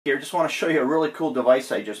Here, just want to show you a really cool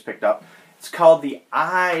device I just picked up. It's called the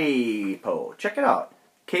Capo. Check it out.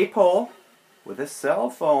 Capo with a cell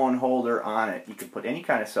phone holder on it. You can put any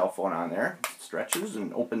kind of cell phone on there. It stretches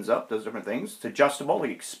and opens up, does different things. It's adjustable.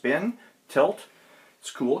 You can spin, tilt. It's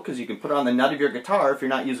cool because you can put it on the nut of your guitar if you're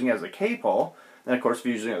not using it as a capo. Then, of course, if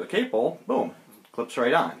you're using it as a capo, boom, clips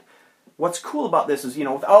right on. What's cool about this is,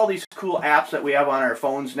 with all these cool apps that we have on our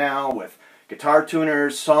phones now, with guitar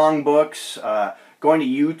tuners, songbooks, going to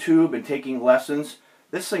YouTube and taking lessons,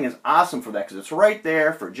 this thing is awesome for that because it's right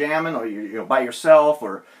there for jamming, or you're by yourself,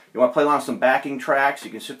 or you want to play along with some backing tracks.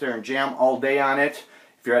 You can sit there and jam all day on it.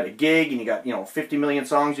 If you're at a gig and you got 50 million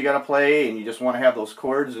songs you got to play, and you just want to have those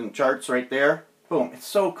chords and charts right there, boom, it's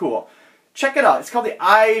so cool. Check it out. It's called the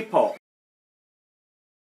Capo.